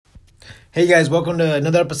Hey guys, welcome to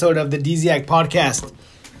another episode of the DZAC podcast.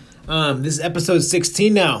 This is episode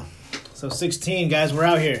 16 now. So 16, guys, we're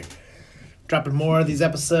out here. Dropping more of these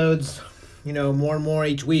episodes, more and more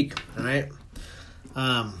each week, all right?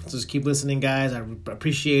 So just keep listening, guys. I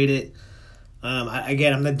appreciate it.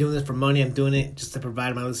 I'm not doing this for money. I'm doing it just to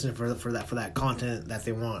provide my listeners for that content that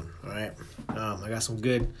they want, all right? I got some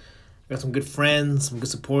good friends, some good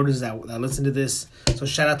supporters that listen to this. So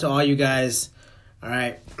shout out to all you guys. All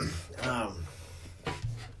right.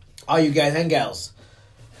 All you guys and gals.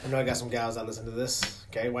 I know I got some gals that listen to this.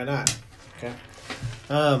 Okay, why not? Okay.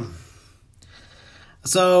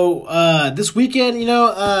 So this weekend,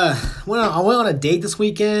 I went on a date this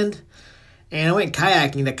weekend, and I went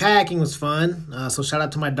kayaking. The kayaking was fun. So shout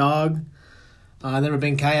out to my dog. I've never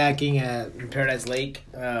been kayaking in Paradise Lake.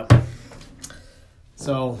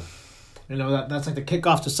 So that's like the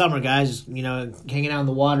kickoff to summer, guys. Just, hanging out in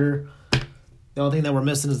the water. The only thing that we're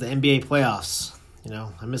missing is the NBA playoffs.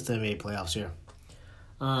 I missed the NBA playoffs here.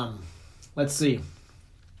 Let's see.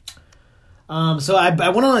 So I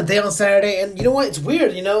went on a date on Saturday, and you know what? It's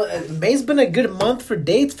weird. May's been a good month for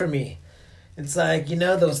dates for me. It's like,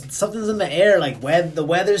 something's in the air. Like the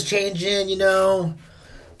weather's changing. The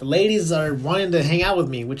ladies are wanting to hang out with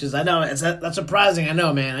me, which is, I know that's surprising. I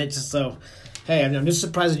know, man. I'm just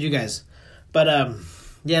surprised at you guys. But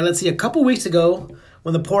let's see. A couple weeks ago,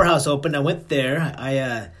 when the Poorhouse opened, I went there.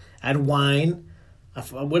 I had wine.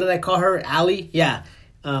 What did I call her? Allie? Yeah.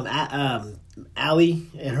 Allie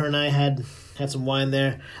and her and I had some wine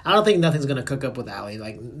there. I don't think nothing's going to cook up with Allie.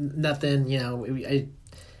 Like, nothing,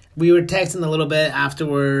 we were texting a little bit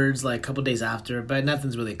afterwards, like a couple days after, but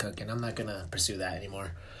nothing's really cooking. I'm not going to pursue that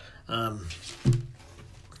anymore. But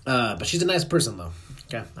she's a nice person, though.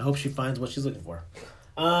 Okay. I hope she finds what she's looking for.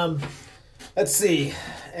 Let's see.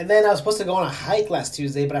 And then I was supposed to go on a hike last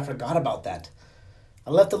Tuesday, but I forgot about that. I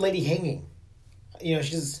left the lady hanging.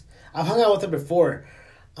 I've hung out with her before.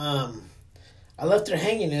 I left her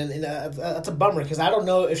hanging, and that's a bummer because I don't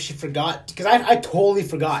know if she forgot. Because I totally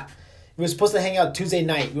forgot. We were supposed to hang out Tuesday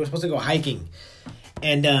night. We were supposed to go hiking.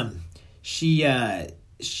 And I'm sure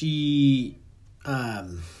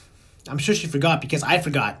she forgot because I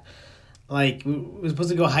forgot. Like, we were supposed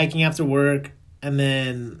to go hiking after work, and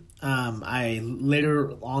then I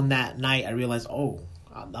later on that night I realized, I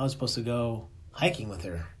was supposed to go hiking with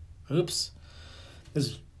her. Oops, it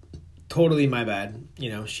was totally my bad. I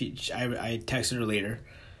texted her later,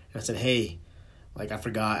 and I said, hey, like, I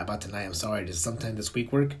forgot about tonight. I'm sorry. Does sometime this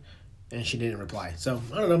week work? And she didn't reply. So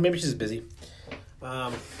I don't know. Maybe she's busy.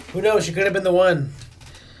 Who knows? She could have been the one,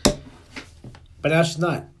 but now she's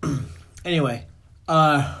not. Anyway,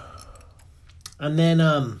 and then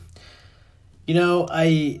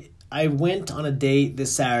I went on a date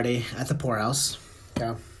this Saturday at the Poorhouse.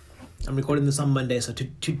 Okay. I'm recording this on Monday, so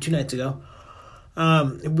two nights ago.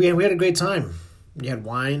 We had a great time. We had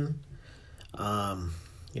wine. I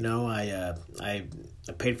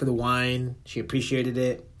paid for the wine. She appreciated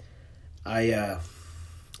it. We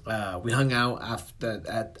hung out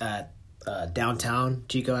at downtown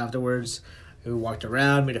Chico afterwards. We walked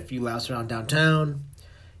around, made a few laps around downtown.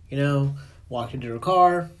 Walked into her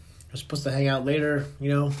car. We're supposed to hang out later,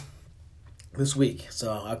 this week.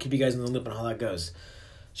 So I'll keep you guys in the loop on how that goes.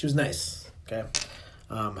 She was nice, okay?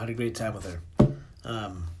 Had a great time with her.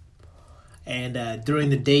 And during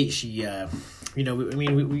the date, she, it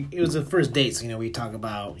was the first date, so, we talk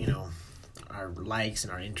about, our likes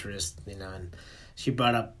and our interests, and she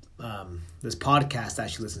brought up this podcast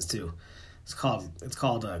that she listens to. It's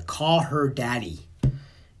called Call Her Daddy.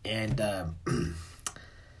 And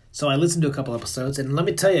so I listened to a couple episodes, and let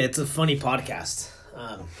me tell you, it's a funny podcast.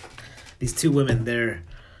 These two women,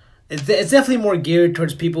 it's definitely more geared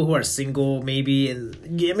towards people who are single, maybe. And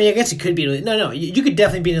I guess it could be. No, you could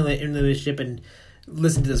definitely be in a relationship and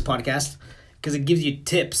listen to this podcast because it gives you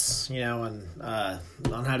tips, on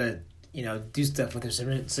how to, do stuff with your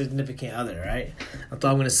significant other, right? That's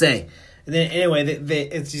all I'm gonna say. And then anyway,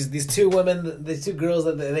 it's just these two women, these two girls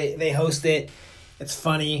that they host it. It's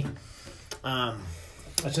funny.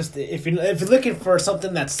 It's just if you're looking for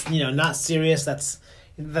something that's not serious,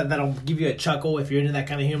 that'll give you a chuckle. If you're into that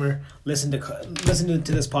kind of humor, listen to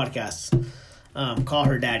this podcast. Call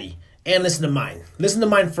Her Daddy, and listen to mine. Listen to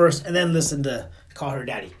mine first, and then listen to Call Her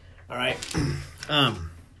Daddy. All right.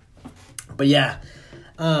 But yeah.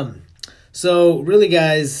 So really,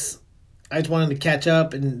 guys, I just wanted to catch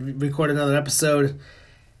up and record another episode.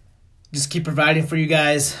 Just keep providing for you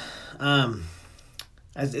guys.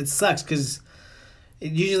 It sucks because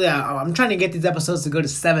usually I'm trying to get these episodes to go to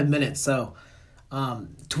 7 minutes. So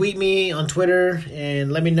tweet me on Twitter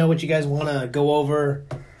and let me know what you guys want to go over.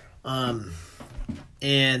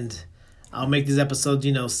 And I'll make these episodes,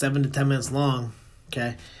 7 to 10 minutes long,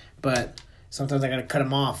 okay? But sometimes I gotta cut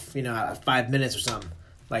them off, at 5 minutes or something,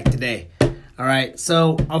 like today. All right,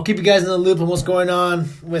 so I'll keep you guys in the loop on what's going on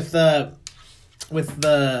with the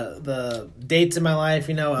dates in my life.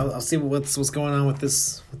 I'll see what's going on with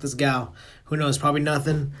this gal. Who knows? Probably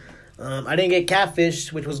nothing. I didn't get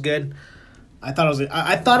catfished, which was good. I thought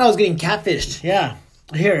I was getting catfished. Yeah.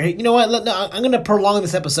 Here, you know what? No, I'm gonna prolong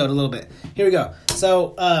this episode a little bit. Here we go.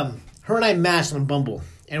 So, her and I matched on Bumble,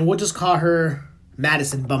 and we'll just call her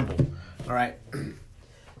Madison Bumble. All right.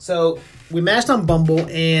 So we matched on Bumble,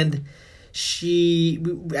 and we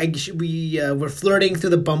were flirting through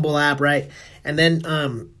the Bumble app, right? And then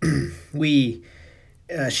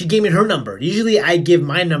she gave me her number. Usually I give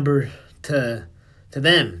my number to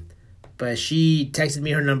them, but she texted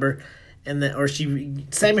me her number, or she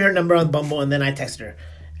sent me her number on Bumble, and then I texted her.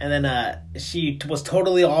 And then she was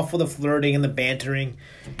totally off with the flirting and the bantering.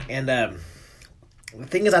 And the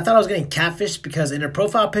thing is, I thought I was getting catfished because in her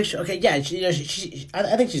profile picture, okay, yeah, I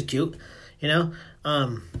think she's cute,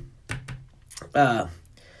 I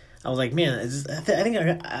was like, man,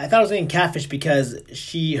 I thought I was getting catfished because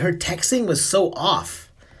her texting was so off.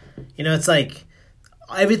 It's like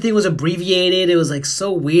everything was abbreviated. It was like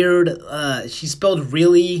so weird. She spelled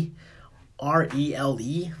really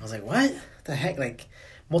RELE. I was like, what the heck? Like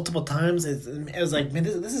multiple times. It was like, man,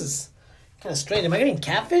 this is kind of strange. Am I getting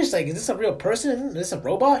catfished? Like, is this a real person? Is this a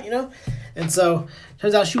robot? And so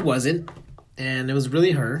turns out she wasn't, and it was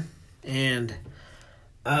really her. And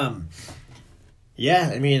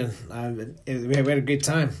yeah, I mean, we had a great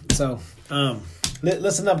time. So,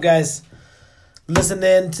 listen up, guys. Listen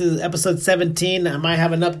in to episode 17. I might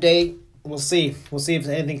have an update. We'll see. We'll see if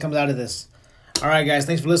anything comes out of this. All right, guys.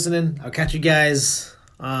 Thanks for listening. I'll catch you guys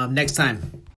next time.